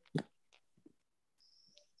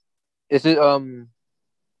 Is it the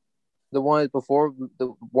one before the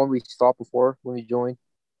one we stopped before when we joined?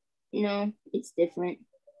 No, it's different.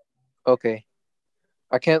 Okay.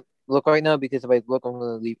 I can't look right now because if I look, I'm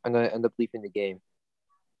gonna leave. I'm gonna end up leaving the game.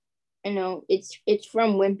 I know it's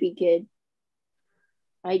from Wimpy Kid.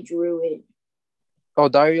 I drew it. Oh,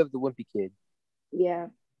 Diary of the Wimpy Kid. Yeah.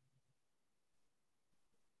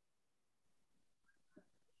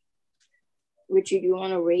 Richard, you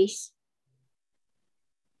want to race?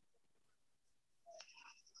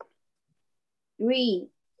 3,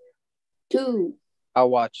 2, I'll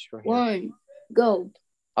watch from here. 1, go.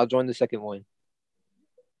 I'll join the second one.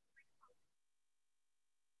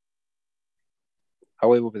 I'll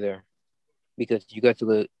wait over there because you got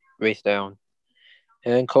to race down.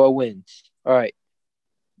 And Koa wins. All right.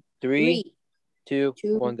 3, 3, 2,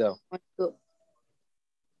 2, 1, go. 1, go.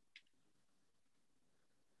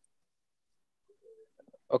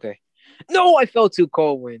 Okay. No, I fell too.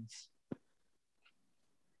 Koa wins.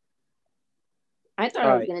 I thought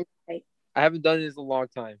All I was right. going to die. I haven't done this in a long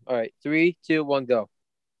time. All right. 3, 2, 1, go.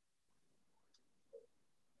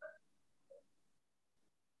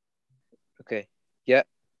 Okay. Get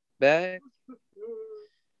back.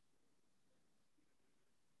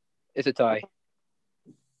 It's a tie.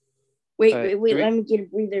 Wait, All right, wait, 3. let me get a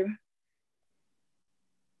breather.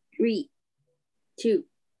 3, 2,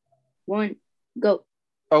 1, go.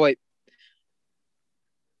 Oh, wait.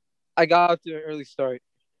 I got off to an early start.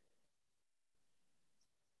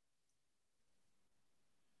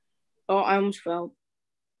 Oh, I almost fell.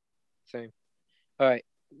 Same. All right.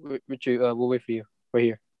 Richard, we'll wait for you. Right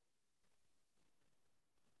here.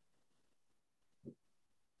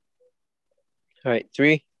 All right.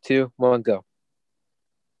 3, 2, 1, go.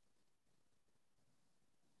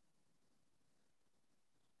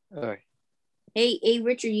 All right. Hey,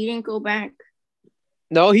 Richard, you didn't go back.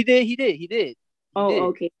 No, he did. He did. Oh,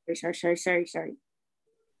 okay. Sorry.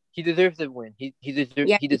 He deserves that win. He Yeah,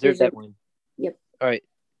 he he deserved that deserved- win. Yep. All right.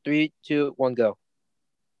 3, 2, 1, go.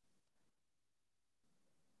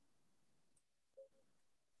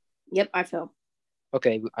 Yep, I fell.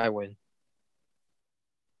 Okay, I win.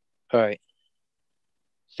 All right.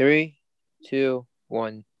 3, 2,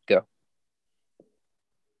 1, go.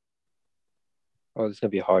 Oh, this is gonna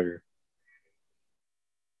be harder.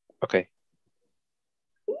 Okay,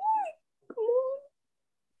 Come on.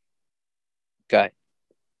 got it.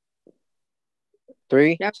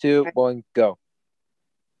 3, Yep. 2, 1, go.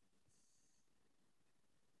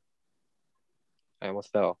 I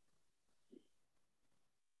almost fell.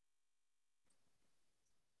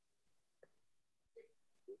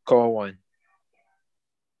 Call 1.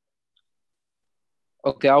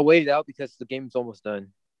 Okay, I'll wait it out because the game's almost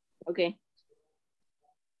done. Okay.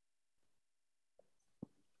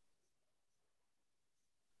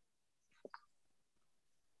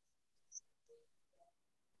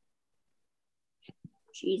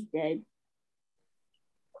 She's dead.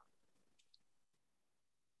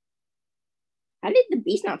 How did the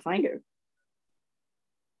beast not find her?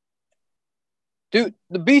 Dude,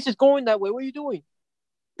 the beast is going that way. What are you doing?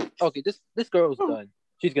 Okay, this girl's done.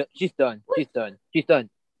 She's done. She's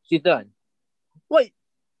done. Wait.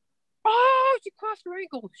 Oh, she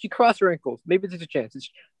crossed her ankles. Maybe there's a chance.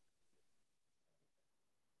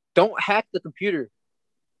 Don't hack the computer.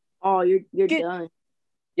 Oh, you're done.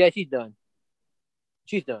 Yeah, she's done.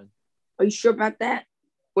 She's done. Are you sure about that?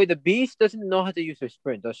 Wait, the beast doesn't know how to use her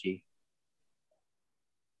sprint, does she?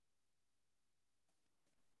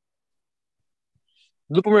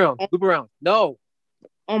 Loop around. No.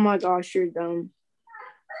 Oh my gosh, you're done.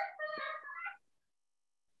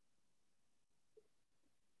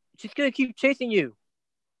 She's gonna keep chasing you.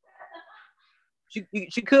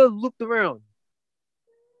 She could have looped around.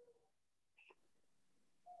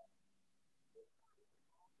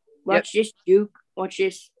 Watch this, Duke. Watch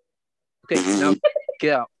this. Okay, now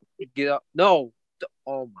get out. Get out. No.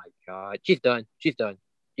 Oh my god. She's done.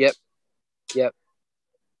 Yep.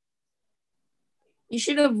 You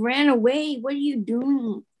should have ran away. What are you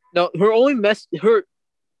doing? No,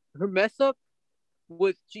 her mess up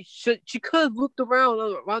was she could have looped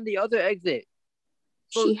around the other exit.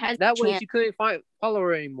 So She has that a way chance. she couldn't follow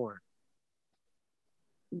her anymore.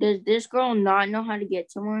 Does this girl not know how to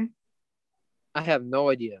get someone? I have no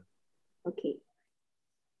idea. Okay.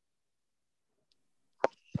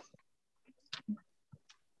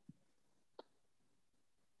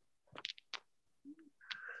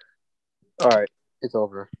 All right, it's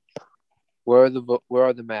over. Where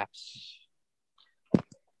are the maps?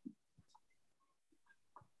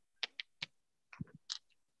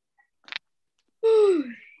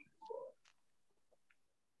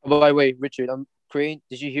 Oh, by the way, Richard, I'm creating.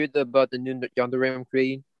 Did you hear about the new Yandere I'm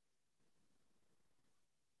creating?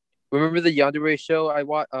 Remember the Yandere show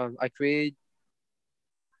I created?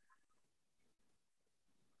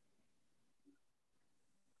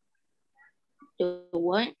 The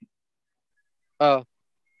what?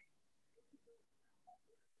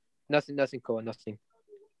 Nothing, Koa, nothing.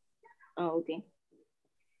 Oh, okay.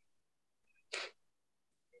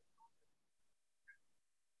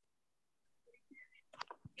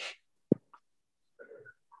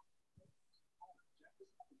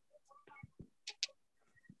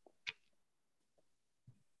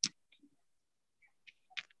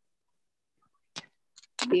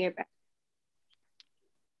 Be right back.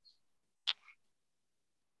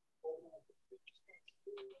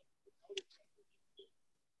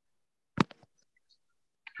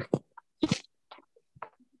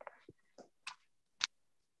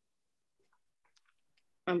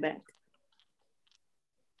 I'm back.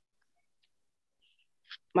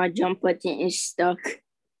 My jump button is stuck.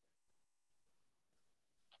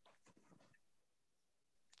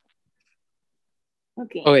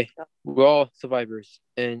 Okay. Okay, we're all survivors,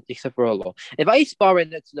 and except for Olo. If I spawn right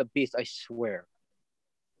next to the beast, I swear.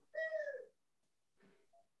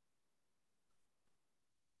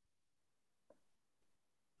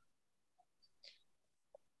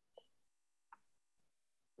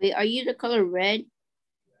 Wait, are you the color red?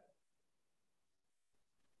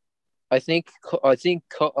 I think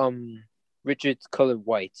Richard's colored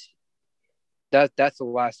white. That's the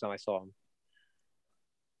last time I saw him.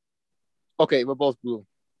 Okay, we're both blue.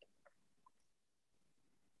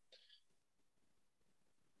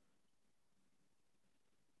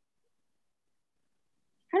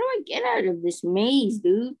 How do I get out of this maze,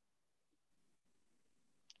 dude?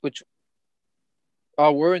 Which?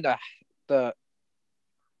 Oh, we're in the.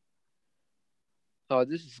 Oh,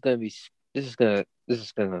 this is probably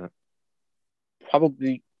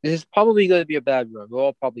gonna be a bad run. We're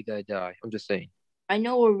all probably gonna die. I'm just saying. I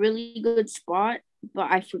know a really good spot, but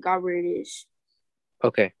I forgot where it is.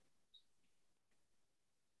 Okay.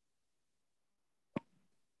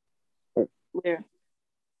 Where?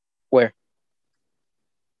 Where?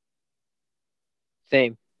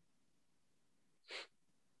 Same.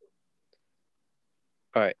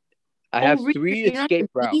 All right. I have Richard, 3 you're not escape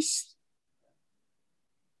the routes. beast?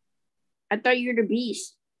 I thought you were the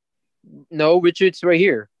beast. No, Richard's right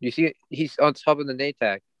here. You see, he's on top of the name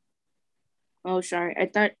tag. Oh, sorry. I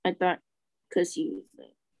thought, because he was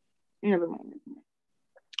like, never mind.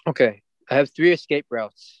 Okay. I have 3 escape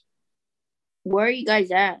routes. Where are you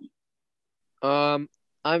guys at? I'm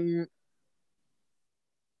in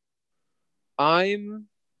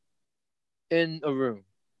a room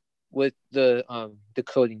with the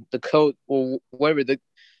code or whatever that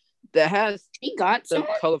has He got the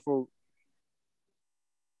someone? colorful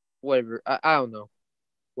whatever. I don't know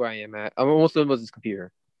where I am at. I'm almost done with this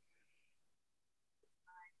computer.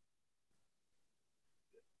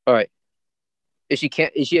 All right. Is she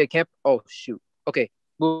at camp? Oh shoot. Okay.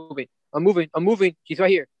 Moving. I'm moving. She's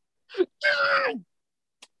right here. No!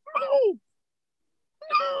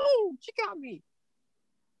 No! She got me.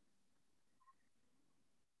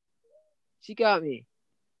 She got me.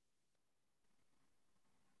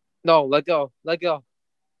 No, let go. I'm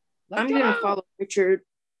gonna follow Richard.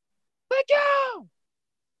 Let go.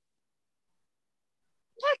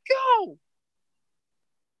 Let go.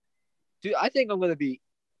 Dude, I think I'm gonna be.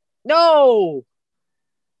 No.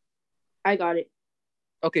 I got it.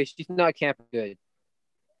 Okay, she's not camping good.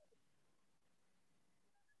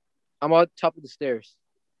 I'm on top of the stairs.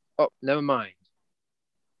 Oh, never mind.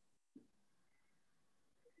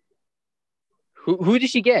 Who did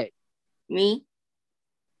she get? Me?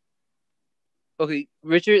 Okay,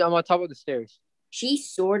 Richard, I'm on top of the stairs. She's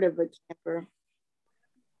sort of a camper.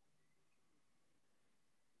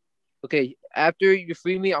 Okay, after you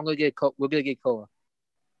free me, we're gonna get cola.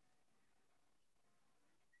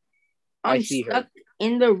 I'm see stuck her.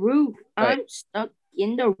 in the roof. Right. I'm stuck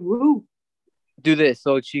in the roof. Do this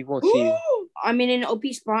so she won't see you. I'm in an OP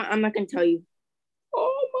spot. I'm not gonna tell you.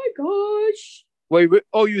 Oh my gosh. Wait,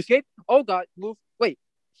 oh, you escaped? Oh God, move. Wait,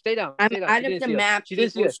 stay down. I'm Stay down. out of the map. She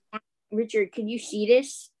didn't see us. Richard, can you see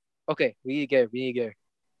this? Okay, we need to get her.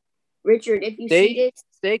 Richard, if you see this,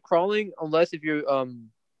 stay crawling unless if you're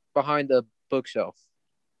behind the bookshelf.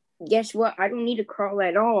 Guess what? I don't need to crawl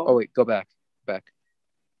at all. Oh wait, go back. Go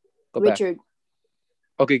Richard. back.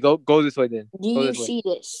 Okay, go this way then. Do you see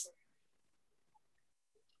this?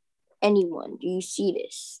 Anyone? Do you see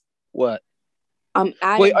this? What?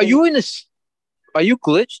 Wait, are you in this? Are you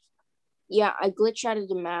glitched? Yeah, I glitched out of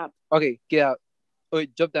the map. Okay, get out.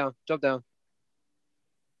 Wait, jump down.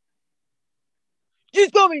 She's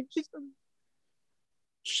coming.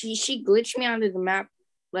 She glitched me out of the map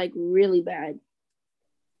like really bad.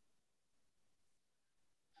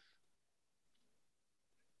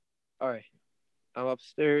 All right, I'm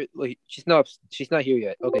upstairs. Wait, she's not here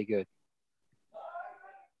yet. Okay, good.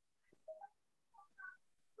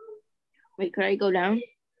 Wait, could I go down?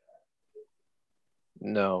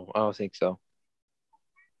 No, I don't think so.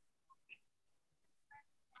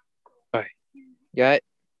 All right, got it.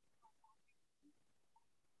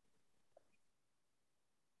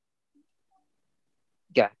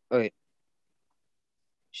 Yeah. Okay.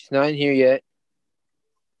 She's not in here yet.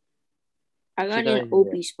 I got an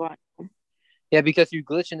OP spot. Yeah, because you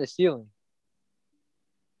glitch in the ceiling.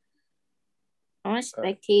 I want to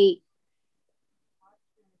spectate.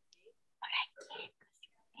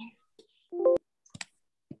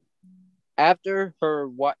 After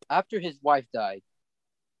his wife died,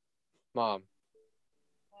 Mom.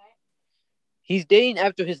 He's dating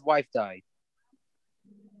after his wife died.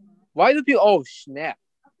 Why do people? Oh snap!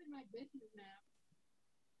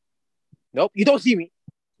 Nope, you don't see me.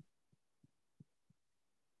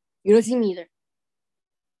 You don't see me either.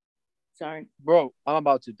 Sorry. Bro, I'm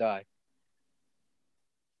about to die.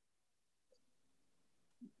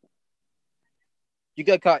 You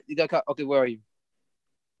got caught. Okay, where are you?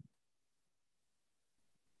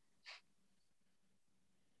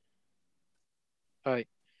 All right.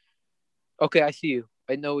 Okay, I see you.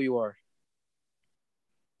 I know who you are.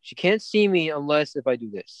 She can't see me unless if I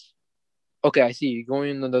do this. Okay, I see you. You're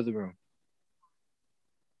going in another room.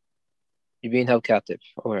 You're being held captive.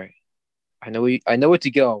 All right. I know where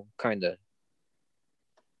to go, kinda.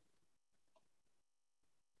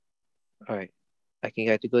 All right. I can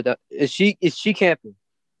have to go down. Is she camping?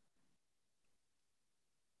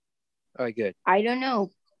 All right, good. I don't know.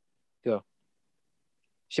 Go.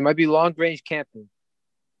 She might be long range camping.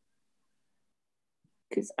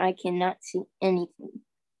 Because I cannot see anything.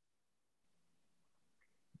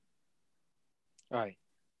 All right.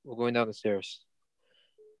 We're going down the stairs.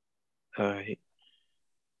 All right.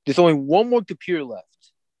 There's only one more computer left.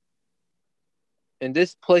 And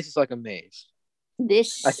this place is like a maze.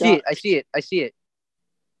 This I see it.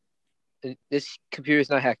 And this computer is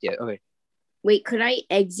not hacked yet. Okay. Wait, could I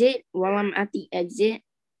exit while I'm at the exit?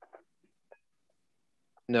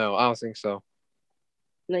 No, I don't think so.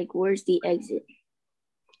 Like, where's the exit?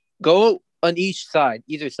 Go on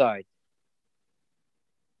either side.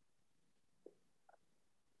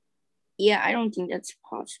 Yeah, I don't think that's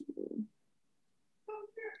possible.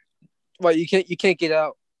 Right, you can't get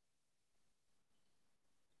out.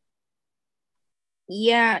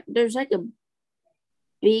 Yeah, there's like a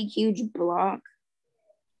big, huge block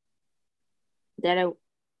that I. Oh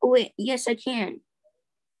wait, yes, I can.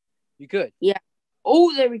 You could. Yeah.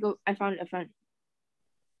 Oh, there we go. I found it. All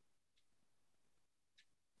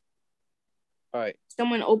right.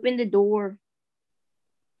 Someone open the door.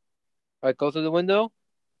 All right, go through the window.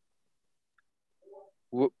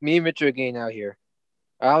 Me and Richard are getting out here.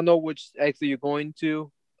 I don't know which exit you're going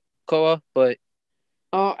to, Koa, but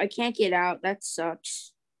Oh, I can't get out. That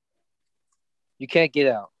sucks. you can't get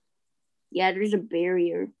out. Yeah, there's a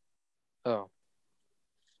barrier. Oh. All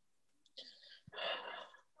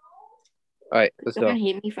right, let's Someone go.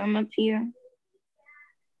 hit me from up here.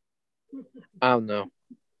 I don't know.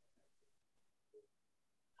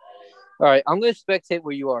 All right, I'm going to spectate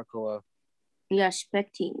where you are, Koa. Yeah,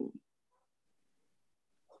 spectating.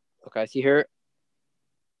 Okay, I see her.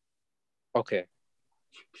 Okay.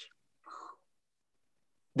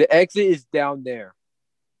 The exit is down there.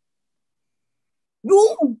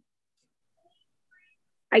 No!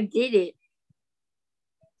 I did it.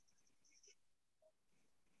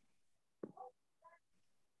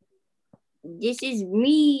 This is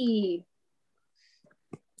me.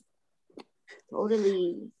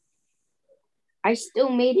 Totally. I still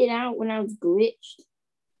made it out when I was glitched.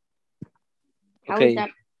 How Okay. is that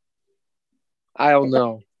I don't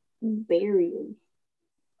know. barrier?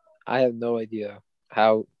 I have no idea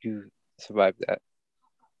how you survived that.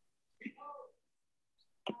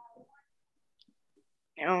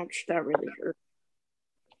 Ouch, that really hurt.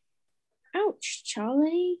 Ouch,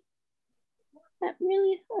 Charlie. That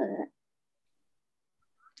really hurt.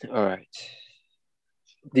 All right.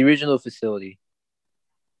 The original facility.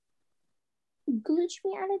 Glitch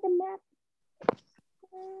me out of the map.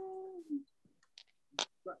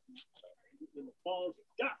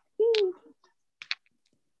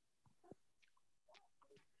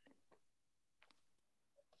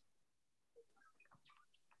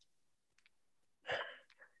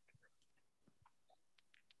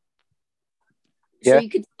 Yeah. So you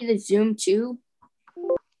could see the zoom too?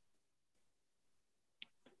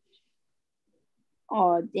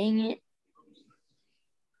 Oh, dang it.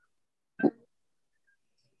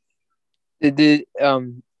 Did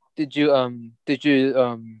you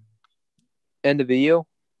end the video?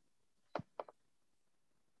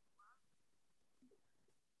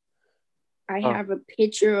 I have a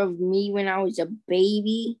picture of me when I was a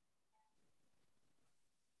baby.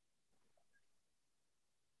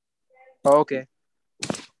 Oh, okay.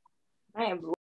 I have